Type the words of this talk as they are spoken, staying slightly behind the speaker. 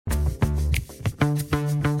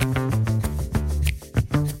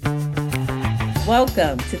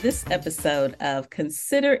Welcome to this episode of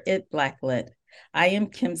Consider It Blacklit. I am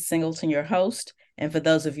Kim Singleton, your host, and for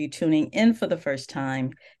those of you tuning in for the first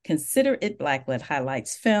time, Consider It Blacklit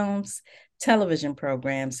highlights films, television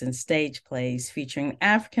programs, and stage plays featuring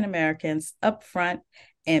African Americans up front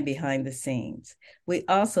and behind the scenes. We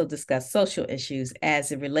also discuss social issues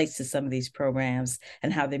as it relates to some of these programs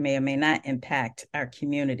and how they may or may not impact our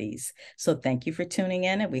communities. So thank you for tuning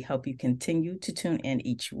in, and we hope you continue to tune in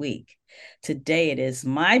each week. Today, it is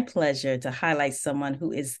my pleasure to highlight someone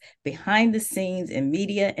who is behind the scenes in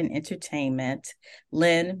media and entertainment,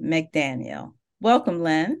 Lynne McDaniel. Welcome,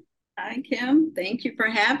 Lynne. Hi, Kim. Thank you for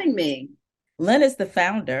having me. Lynne is the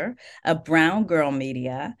founder of Brown Girl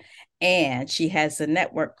Media, and she has a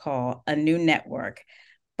network called Anew Network.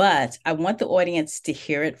 But I want the audience to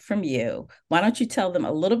hear it from you. Why don't you tell them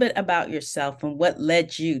a little bit about yourself and what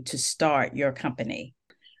led you to start your company?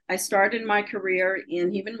 I started my career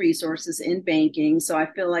in human resources in banking, so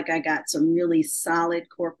I feel like I got some really solid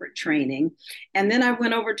corporate training. And then I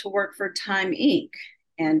went over to work for Time Inc.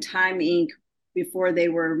 And Time Inc., before they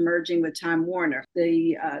were merging with Time Warner,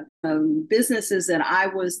 the businesses that I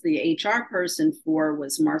was the HR person for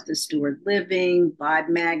was Martha Stewart Living, Vibe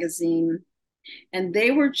Magazine, and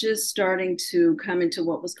they were just starting to come into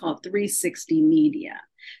what was called 360 media.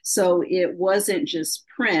 So it wasn't just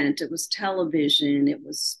print, it was television, it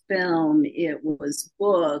was film, it was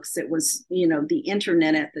books, it was, the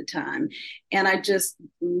internet at the time. And I just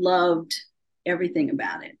loved everything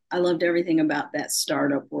about it. I loved everything about that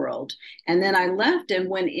startup world. And then I left and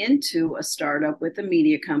went into a startup with a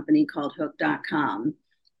media company called Hook.com.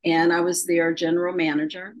 And I was their general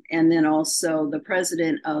manager and then also the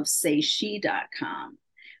president of SayShe.com,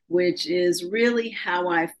 which is really how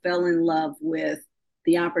I fell in love with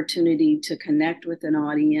the opportunity to connect with an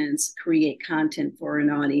audience, create content for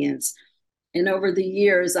an audience. And over the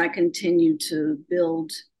years, I continued to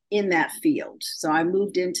build in that field. So I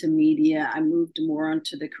moved into media, I moved more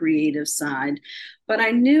onto the creative side, but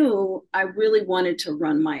I knew I really wanted to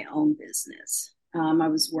run my own business. I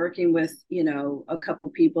was working with, a couple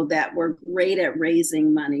of people that were great at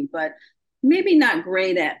raising money, but maybe not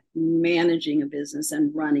great at managing a business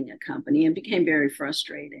and running a company, and became very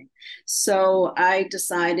frustrating. So I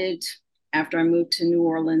decided after I moved to New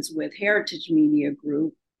Orleans with Heritage Media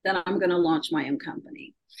Group that I'm going to launch my own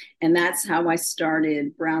company. And that's how I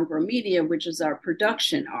started Brown Girl Media, which is our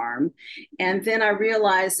production arm. And then I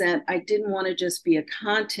realized that I didn't want to just be a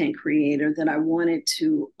content creator, that I wanted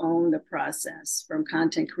to own the process from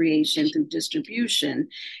content creation through distribution.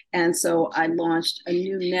 And so I launched a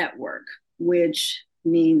new network, which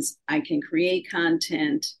means I can create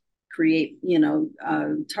content,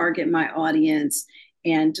 target my audience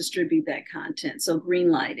and distribute that content. So green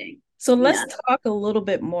lighting. So let's Yeah. talk a little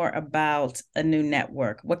bit more about Anew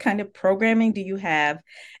Network. What kind of programming do you have,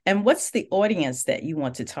 and what's the audience that you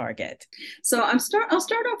want to target? So I'll start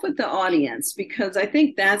off with the audience because I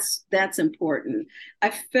think that's important. I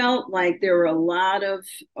felt like there were a lot of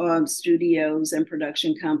studios and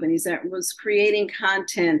production companies that was creating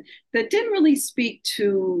content that didn't really speak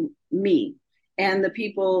to me and the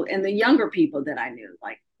people and the younger people that I knew,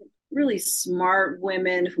 like really smart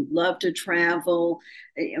women who love to travel.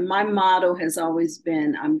 My motto has always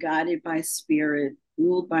been, I'm guided by spirit,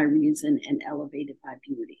 ruled by reason, and elevated by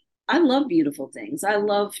beauty. I love beautiful things. I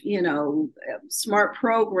love, smart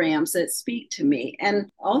programs that speak to me. And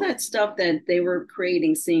all that stuff that they were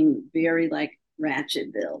creating seemed very like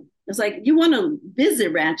Ratchetville. It's like you want to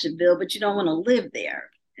visit Ratchetville, but you don't want to live there.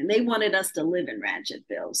 And they wanted us to live in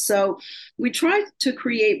Ratchetville. So we tried to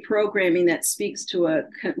create programming that speaks to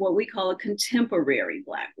what we call a contemporary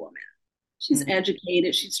Black woman. She's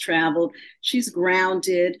educated, she's traveled, she's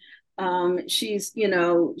grounded. She's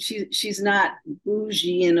not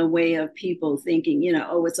bougie in a way of people thinking,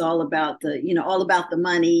 it's all about all about the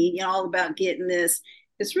money, all about getting this.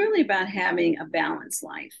 It's really about having a balanced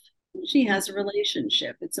life. She has a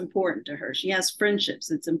relationship, it's important to her. She has friendships,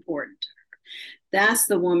 it's important to her. That's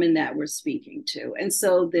the woman that we're speaking to. And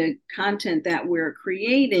so the content that we're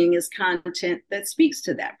creating is content that speaks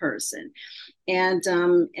to that person. And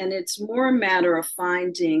it's more a matter of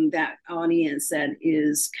finding that audience that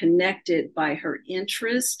is connected by her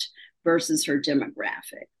interest versus her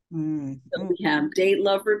demographic. Mm-hmm. So we have Date,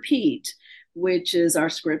 Love, Repeat, which is our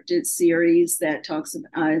scripted series that talks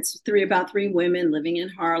about, it's about three women living in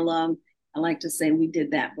Harlem. I like to say we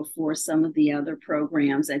did that before some of the other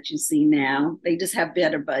programs that you see now. They just have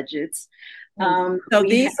better budgets. So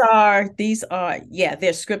these are, they're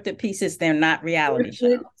scripted pieces. They're not reality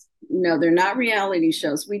shows. No, they're not reality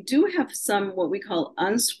shows. We do have some what we call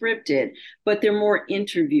unscripted, but they're more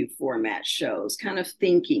interview format shows, kind of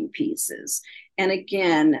thinking pieces. And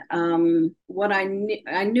again, what I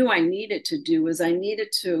knew I needed to do was I needed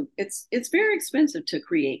to. It's very expensive to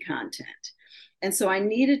create content, and so I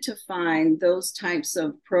needed to find those types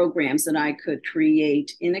of programs that I could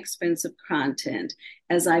create inexpensive content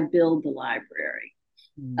as I build the library.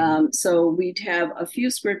 So we'd have a few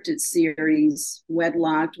scripted series,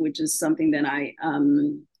 Wedlocked, which is something that I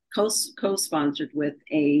co-sponsored with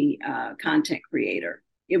a content creator.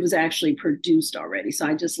 It was actually produced already, so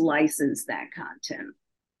I just licensed that content.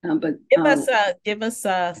 But give us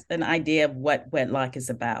an idea of what Wedlock is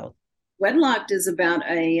about. Wedlocked is about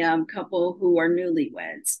a couple who are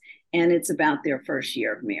newlyweds, and it's about their first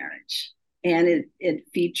year of marriage. And it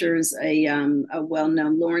features a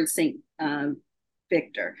well-known Lawrence St.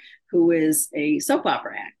 Victor, who is a soap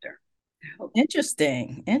opera actor.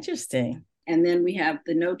 Interesting. And then we have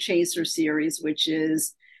the No Chaser series, which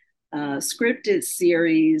is a scripted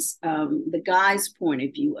series, the guy's point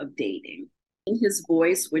of view of dating. In his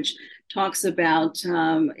voice, which talks about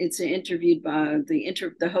it's interviewed by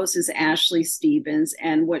the host is Ashley Stevens,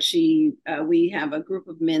 and we have a group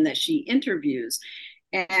of men that she interviews.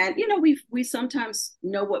 And we sometimes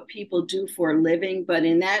know what people do for a living, but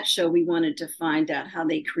in that show we wanted to find out how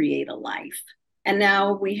they create a life. And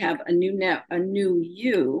now we have Anew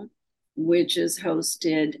You, which is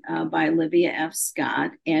hosted by Olivia F.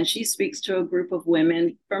 Scott, and she speaks to a group of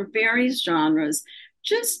women from various genres,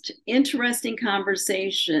 just interesting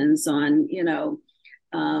conversations on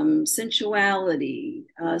sensuality,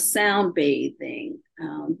 sound bathing,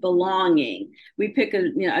 belonging. We pick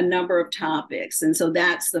a number of topics, and so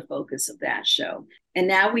that's the focus of that show. And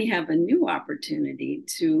now we have a new opportunity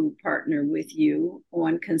to partner with you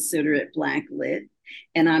on Consider It Black Lit.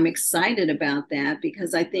 And I'm excited about that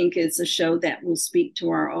because I think it's a show that will speak to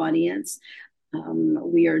our audience.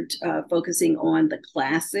 We are focusing on the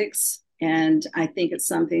classics, and I think it's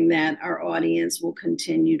something that our audience will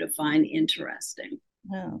continue to find interesting.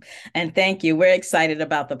 Oh, and thank you. We're excited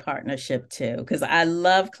about the partnership too, because I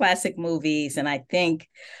love classic movies, and I think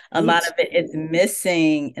a lot of it is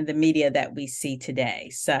missing in the media that we see today.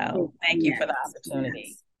 So thank you for the opportunity.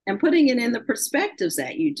 Yes. And putting it in the perspectives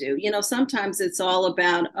that you do. Sometimes it's all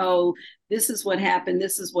about, oh, this is what happened,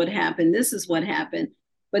 this is what happened, this is what happened,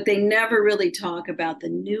 but they never really talk about the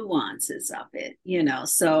nuances of it.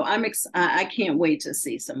 So I can't wait to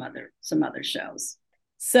see some other shows.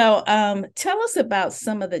 So tell us about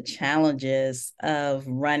some of the challenges of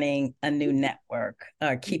running a new network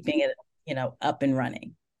or keeping it, up and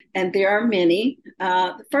running. And there are many.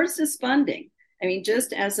 The first is funding. I mean,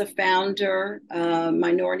 just as a founder,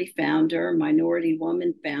 minority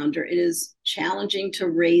woman founder, it is challenging to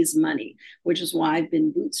raise money, which is why I've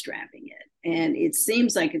been bootstrapping it. And it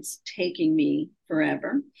seems like it's taking me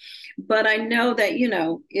forever. But I know that,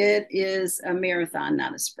 it is a marathon,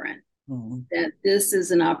 not a sprint. That this is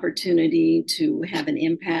an opportunity to have an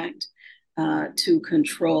impact, to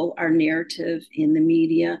control our narrative in the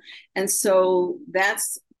media. And so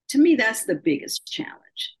to me, that's the biggest challenge.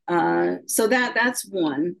 So that's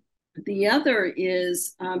one. The other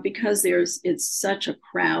is because it's such a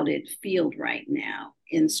crowded field right now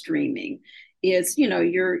in streaming. It's,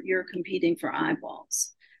 you're competing for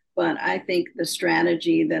eyeballs. But I think the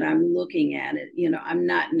strategy that I'm looking at it, I'm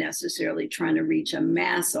not necessarily trying to reach a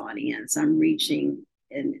mass audience. I'm reaching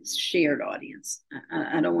a shared audience.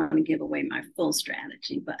 I don't want to give away my full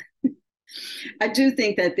strategy, but I do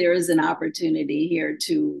think that there is an opportunity here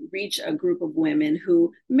to reach a group of women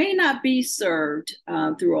who may not be served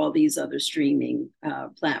through all these other streaming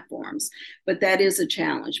platforms. But that is a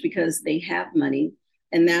challenge because they have money.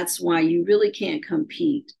 And that's why you really can't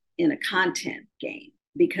compete in a content game,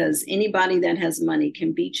 because anybody that has money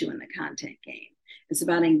can beat you in the content game. It's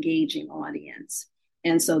about engaging audience.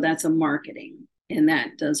 And so that's a marketing, and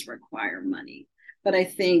that does require money. But I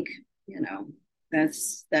think,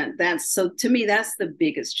 that's so to me, that's the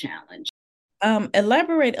biggest challenge.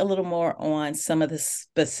 Elaborate a little more on some of the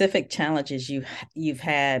specific challenges you've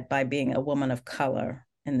had by being a woman of color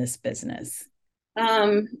in this business.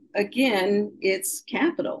 Again, it's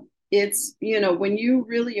capital. It's, when you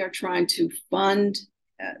really are trying to fund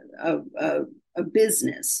a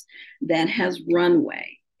business that has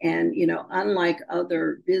runway. And, unlike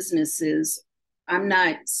other businesses, I'm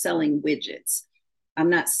not selling widgets. I'm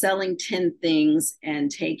not selling 10 things and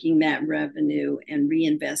taking that revenue and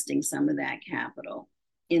reinvesting some of that capital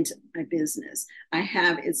into my business.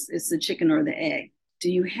 It's the chicken or the egg.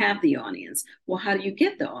 Do you have the audience? Well, how do you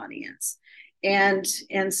get the audience? And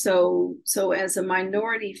so as a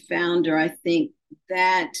minority founder, I think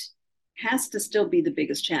that has to still be the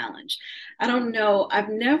biggest challenge. I don't know. I've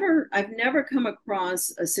never come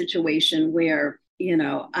across a situation where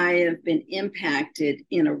I have been impacted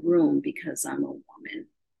in a room because I'm a woman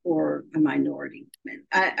or a minority woman.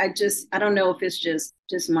 I don't know if it's just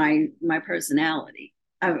my personality.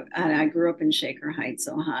 I grew up in Shaker Heights,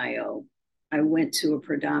 Ohio. I went to a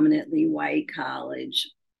predominantly white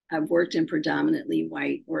college. I've worked in predominantly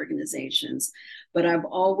white organizations, but I've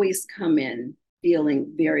always come in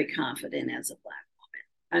feeling very confident as a Black woman.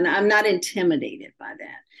 And I'm not intimidated by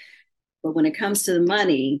that. But when it comes to the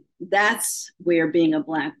money, that's where being a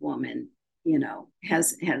Black woman,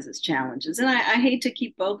 has its challenges. And I hate to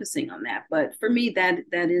keep focusing on that, but for me, that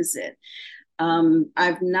is it.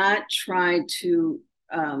 I've not tried to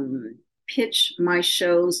pitch my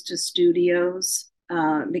shows to studios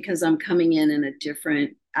because I'm coming in a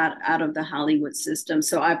different out of the Hollywood system.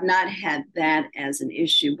 So I've not had that as an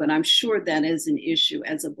issue, but I'm sure that is an issue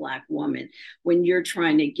as a Black woman when you're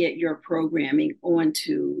trying to get your programming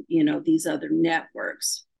onto, these other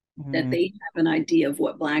networks that they have an idea of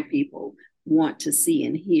what Black people want to see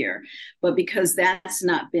and hear. But because that's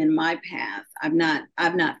not been my path, I've not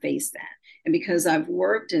faced that. And because I've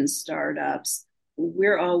worked in startups,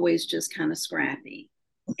 we're always just kind of scrappy.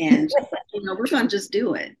 And we're going to just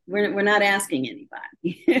do it. We're not asking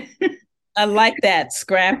anybody. I like that.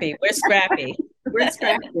 Scrappy. We're scrappy. We're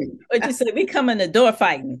scrappy. What you say? We come in the door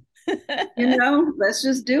fighting. Let's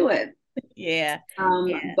just do it. Yeah.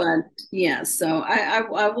 But yeah, so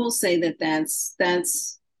I will say that's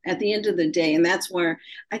at the end of the day, and that's where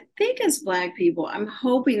I think as Black people, I'm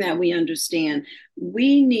hoping that we understand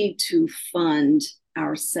we need to fund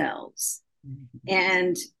ourselves.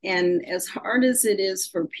 And as hard as it is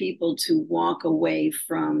for people to walk away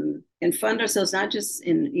from and fund ourselves, not just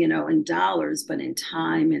in dollars, but in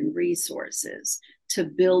time and resources to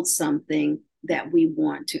build something that we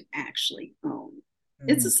want to actually own.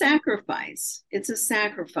 It's a sacrifice. It's a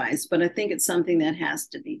sacrifice, but I think it's something that has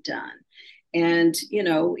to be done. And,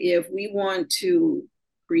 if we want to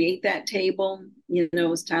create that table,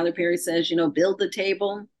 as Tyler Perry says, build the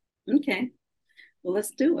table. Okay, well, let's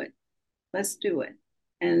do it. Let's do it.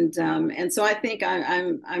 And so I think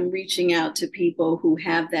I'm reaching out to people who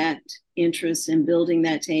have that interest in building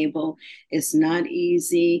that table. It's not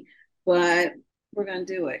easy, but we're going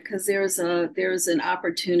to do it because there's an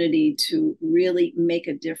opportunity to really make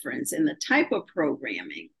a difference in the type of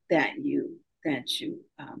programming that you can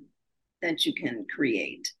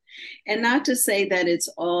create. And not to say that it's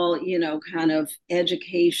all, kind of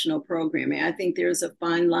educational programming. I think there's a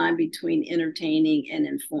fine line between entertaining and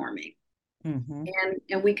informing. Mm-hmm.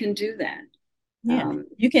 And we can do that. Yeah,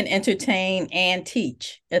 you can entertain and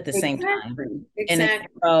teach at the same time. Exactly. And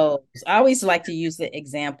I always like to use the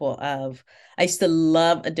example of I used to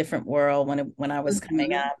love A Different World when I was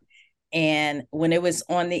coming up, and when it was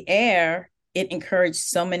on the air, it encouraged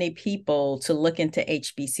so many people to look into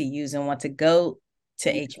HBCUs and want to go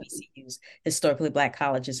to HBCUs, historically Black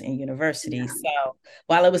colleges and universities. Yeah. So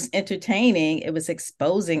while it was entertaining, it was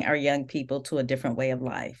exposing our young people to a different way of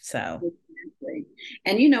life. So.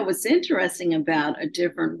 And what's interesting about A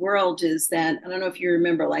Different World is that I don't know if you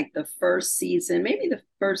remember, like the first season, maybe the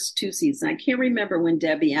first two seasons. I can't remember when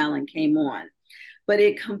Debbie Allen came on, but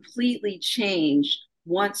it completely changed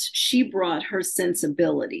once she brought her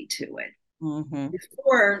sensibility to it. Mm-hmm.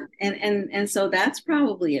 Before, and so that's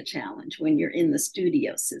probably a challenge when you're in the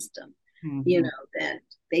studio system. Mm-hmm. That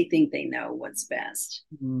they think they know what's best.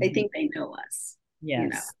 Mm-hmm. They think they know us.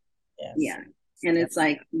 Yes. Yes. Yeah. And it's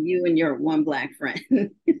like you and your one Black friend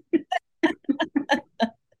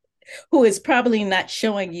who is probably not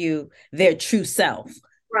showing you their true self.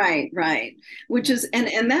 Right. Which is,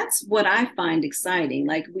 and that's what I find exciting.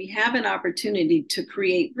 Like we have an opportunity to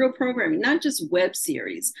create real programming, not just web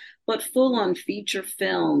series, but full on feature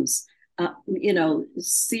films,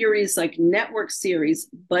 series like network series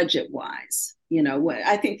budget wise.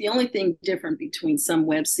 I think the only thing different between some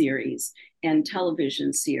web series and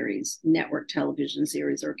television series, network television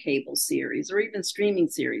series or cable series, or even streaming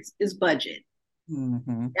series is budget.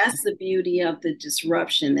 Mm-hmm. That's the beauty of the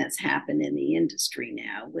disruption that's happened in the industry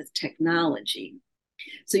now with technology.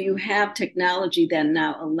 So you have technology that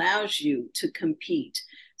now allows you to compete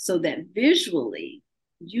so that visually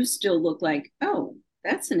you still look like, oh,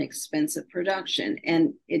 that's an expensive production,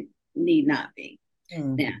 and it need not be.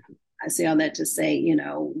 Mm-hmm. Now, I say all that to say,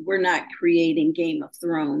 we're not creating Game of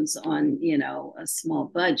Thrones on, a small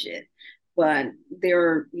budget, but there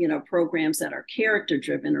are, programs that are character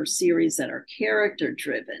driven or series that are character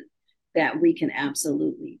driven that we can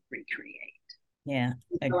absolutely recreate. Yeah.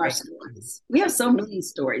 We have so many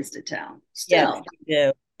stories to tell. Still. Yes, we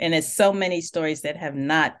do. And it's so many stories that have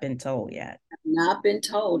not been told yet. Not been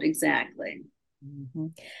told, exactly.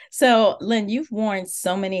 Mhm. So, Lynn, you've worn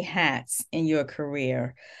so many hats in your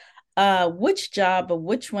career. Which job or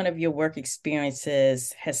which one of your work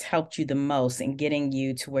experiences has helped you the most in getting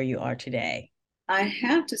you to where you are today? I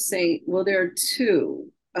have to say, well, there are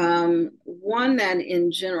two. One that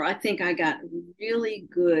in general, I think I got really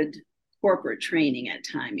good corporate training at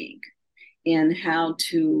Time Inc. in how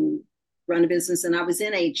to run a business. And I was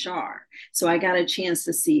in HR. So I got a chance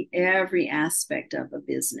to see every aspect of a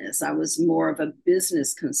business. I was more of a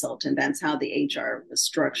business consultant. That's how the HR was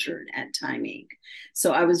structured at Time Inc.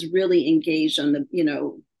 So I was really engaged on the,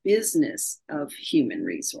 business of human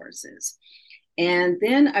resources. And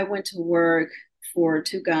then I went to work for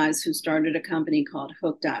two guys who started a company called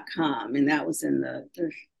Hook.com. And that was in the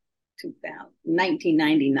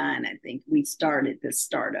 1999, I think. We started this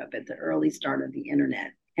startup at the early start of the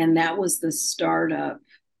internet. And that was the startup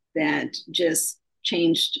that just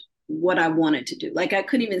changed what I wanted to do. Like I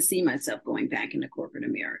couldn't even see myself going back into corporate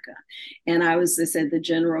America. And I was, I said, the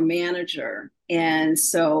general manager. And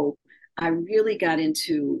so I really got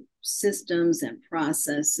into systems and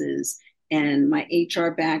processes, and my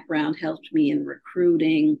HR background helped me in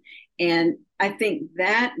recruiting. And I think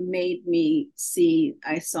that made me see,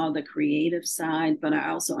 I saw the creative side, but I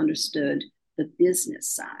also understood the business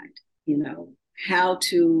side, how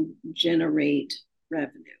to generate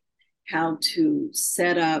revenue, how to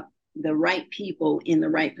set up the right people in the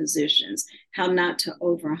right positions, how not to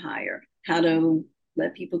overhire, how to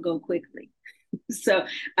let people go quickly. So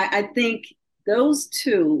I think those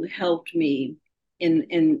two helped me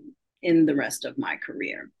in the rest of my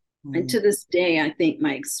career. And to this day, I think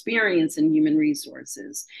my experience in human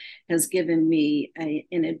resources has given me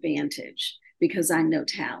an advantage because I know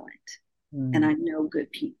talent and I know good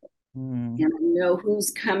people and I know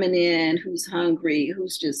who's coming in, who's hungry,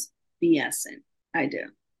 who's just BSing. I do.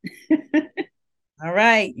 All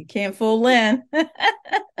right, you can't fool Lynn.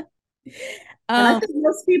 And I think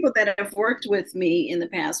most people that have worked with me in the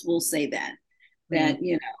past will say that,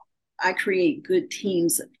 I create good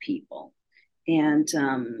teams of people. And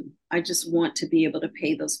I just want to be able to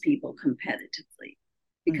pay those people competitively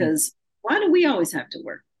because why do we always have to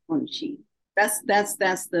work on cheap? That's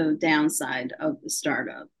the downside of the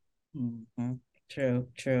startup. Mm-hmm. True,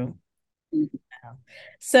 true. Mm-hmm.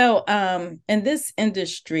 So, in this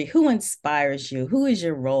industry, who inspires you? Who is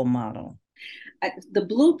your role model? The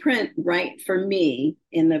blueprint, right, for me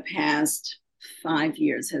in the past 5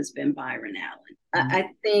 years has been Byron Allen. I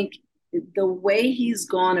think the way he's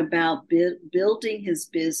gone about building his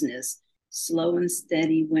business, slow and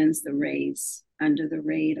steady wins the race, under the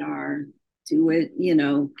radar, do it,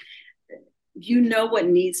 what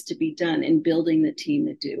needs to be done in building the team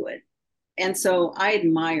to do it. And so I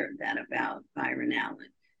admired that about Byron Allen.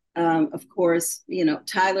 Of course,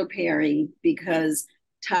 Tyler Perry, because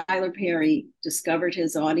Tyler Perry discovered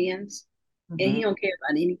his audience and he don't care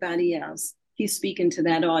about anybody else. He's speaking to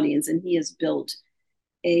that audience and he has built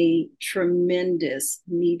a tremendous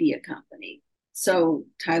media company. So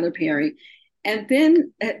Tyler Perry. And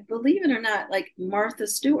then believe it or not, like Martha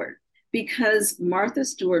Stewart, because Martha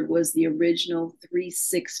Stewart was the original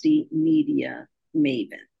 360 media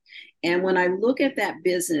maven. And when I look at that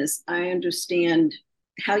business, I understand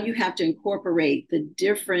how you have to incorporate the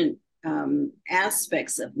different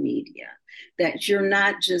aspects of media, that you're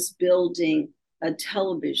not just building a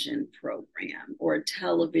television program or a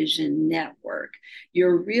television network.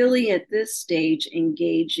 You're really at this stage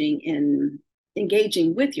engaging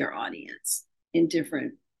with your audience in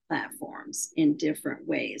different platforms in different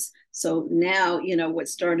ways. So now, what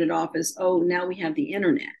started off as, now we have the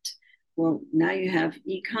internet. Well, now you have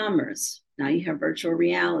e-commerce. Now you have virtual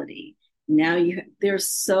reality. Now there's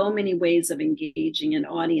so many ways of engaging an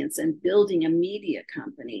audience and building a media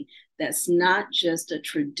company that's not just a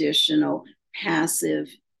traditional passive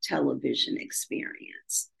television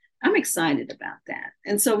experience. I'm excited about that.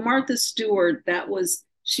 And so Martha Stewart,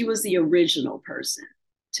 she was the original person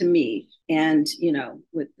to me. And,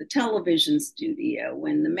 with the television studio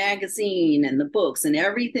and the magazine and the books and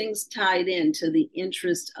everything's tied into the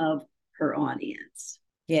interest of her audience.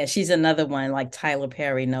 Yeah, she's another one. Like Tyler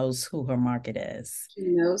Perry knows who her market is. She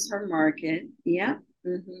knows her market. Yeah.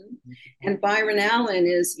 Mm-hmm. And Byron Allen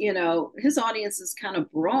is, his audience is kind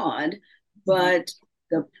of broad, but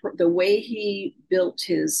the way he built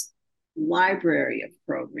his library of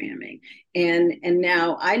programming, and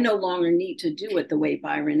now I no longer need to do it the way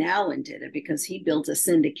Byron Allen did it because he built a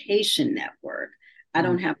syndication network. I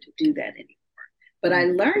don't have to do that anymore. But I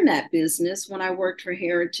learned that business when I worked for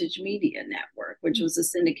Heritage Media Network, which was a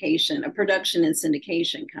production and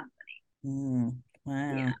syndication company.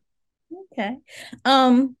 Wow. Yeah. Okay.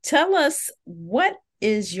 Tell us, what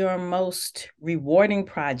is your most rewarding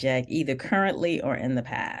project, either currently or in the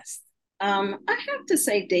past? I have to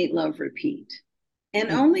say Date, Love, Repeat. And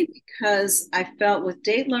Mm. only because I felt with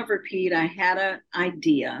Date, Love, Repeat, I had an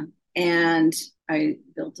idea and I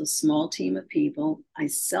built a small team of people. I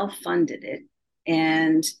self-funded it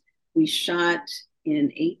and we shot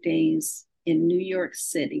in 8 days in New York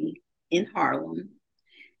City, in Harlem.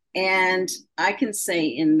 And I can say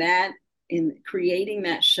in creating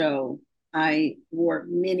that show, I wore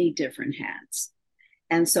many different hats.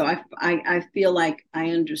 And so I feel like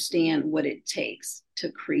I understand what it takes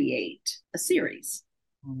to create a series.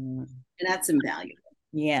 Mm. And that's invaluable.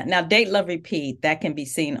 Yeah. Now, Date, Love, Repeat, that can be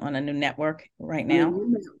seen on a new network right On a now.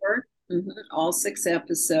 new network, all 6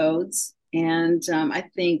 episodes. And I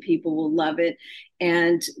think people will love it.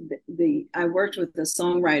 And I worked with a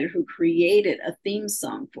songwriter who created a theme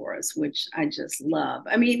song for us, which I just love.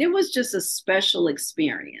 I mean, it was just a special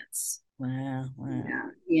experience. Wow. Wow. Yeah,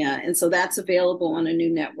 yeah. And so that's available on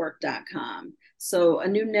anewnetwork.com. So a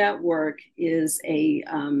new network is a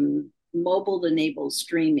mobile enabled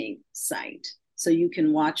streaming site. So you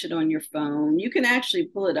can watch it on your phone. You can actually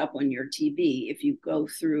pull it up on your TV if you go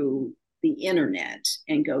through the internet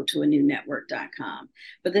and go to anewnetwork.com.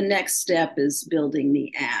 But the next step is building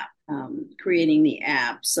the app, creating the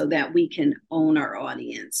app so that we can own our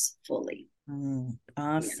audience fully. Awesome.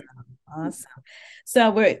 Yeah. Awesome.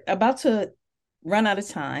 So we're about to run out of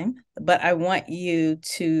time, but I want you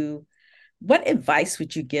to, what advice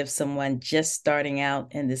would you give someone just starting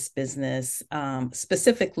out in this business,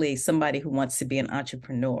 specifically somebody who wants to be an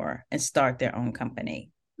entrepreneur and start their own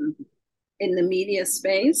company? In the media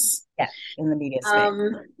space? Yeah, in the media space.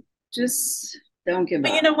 Just don't give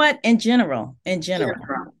But up. you know what? In general. Okay.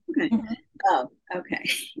 Mhm. Oh, okay.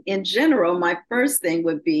 In general, my first thing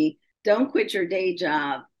would be don't quit your day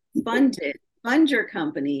job. Fund your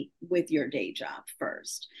company with your day job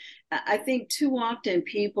first. I think too often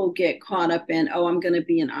people get caught up in, oh, I'm going to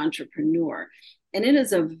be an entrepreneur. And it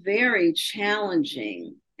is a very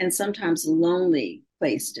challenging and sometimes lonely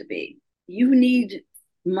place to be. You need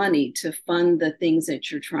money to fund the things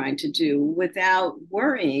that you're trying to do without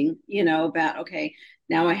worrying, about, okay,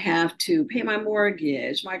 now I have to pay my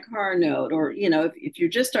mortgage, my car note, or, if you're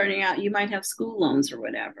just starting out, you might have school loans or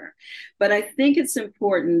whatever. But I think it's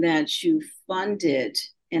important that you fund it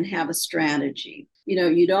and have a strategy.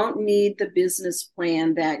 You don't need the business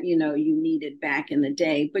plan that, you needed back in the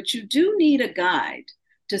day, but you do need a guide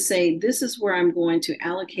to say, this is where I'm going to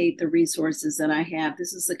allocate the resources that I have.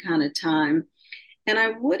 This is the kind of time. And I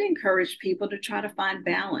would encourage people to try to find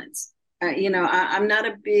balance. I'm not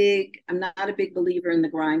a big believer in the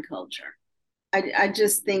grind culture. I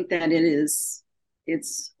just think that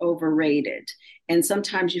it's overrated. And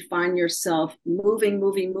sometimes you find yourself moving,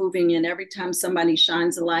 and every time somebody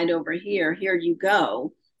shines a light over here you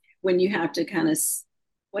go. When you have to kind of,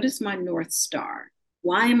 what is my North Star?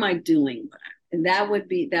 Why am I doing what and that would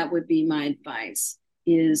be my advice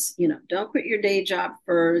is, don't quit your day job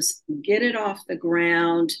first, get it off the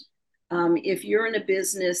ground. If you're in a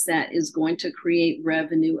business that is going to create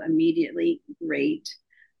revenue immediately, great.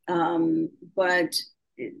 But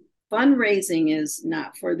fundraising is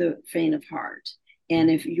not for the faint of heart. And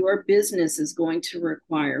if your business is going to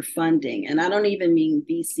require funding, and I don't even mean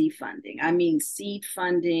VC funding, I mean seed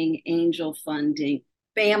funding, angel funding,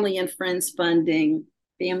 family and friends funding.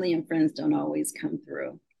 Family and friends don't always come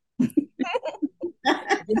through.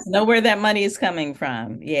 Just know where that money is coming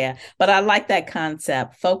from. Yeah. But I like that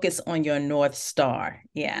concept. Focus on your North Star.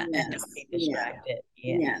 Yeah. Yes. And don't be distracted.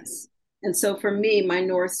 Yeah. Yes. And so for me, my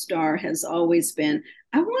North Star has always been,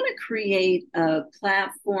 I want to create a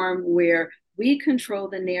platform where we control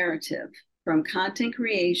the narrative from content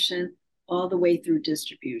creation all the way through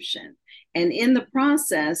distribution. And in the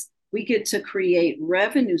process, we get to create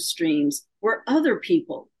revenue streams where other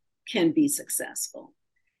people can be successful.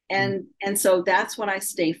 And so that's what I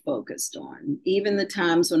stay focused on. Even the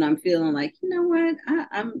times when I'm feeling like, you know what,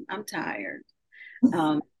 I'm tired.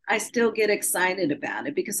 I still get excited about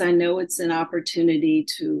it because I know it's an opportunity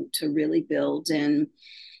to really build. And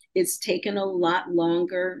it's taken a lot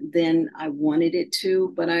longer than I wanted it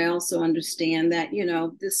to, but I also understand that,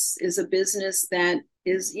 this is a business that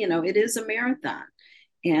is, it is a marathon.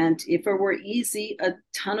 And if it were easy, a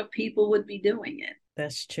ton of people would be doing it.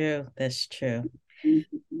 That's true. That's true.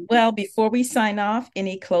 Mm-hmm. Well, before we sign off,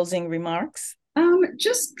 any closing remarks?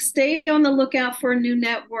 Just stay on the lookout for a new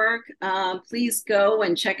network. Please go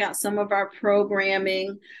and check out some of our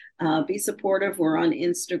programming. Be supportive. We're on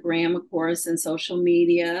Instagram, of course, and social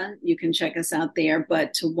media. You can check us out there.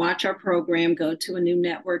 But to watch our program, go to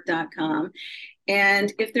anewnetwork.com.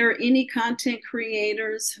 And if there are any content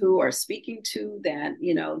creators who are speaking to that,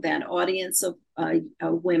 that audience of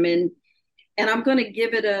women, and I'm going to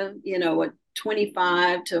give it a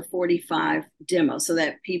 25 to 45 demo so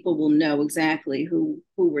that people will know exactly who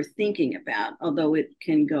we're thinking about, although it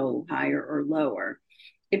can go higher or lower.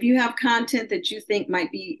 If you have content that you think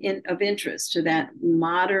might be of interest to that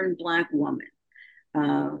modern Black woman,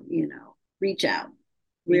 reach out.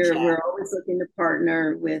 We're always looking to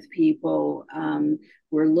partner with people.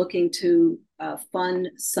 We're looking to fund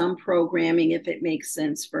some programming if it makes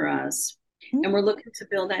sense for us, and we're looking to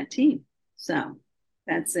build that team. So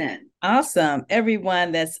that's it. Awesome.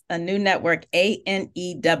 Everyone, that's Anew Network,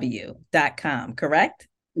 ANEW.com, correct?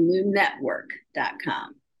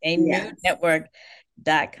 Anewnetwork.com.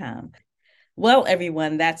 Anewnetwork.com. Well,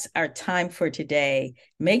 everyone, that's our time for today.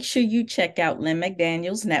 Make sure you check out Lynne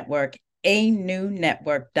McDaniel's network,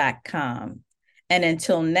 anewnetwork.com. And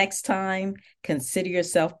until next time, consider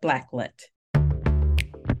yourself Blacklit.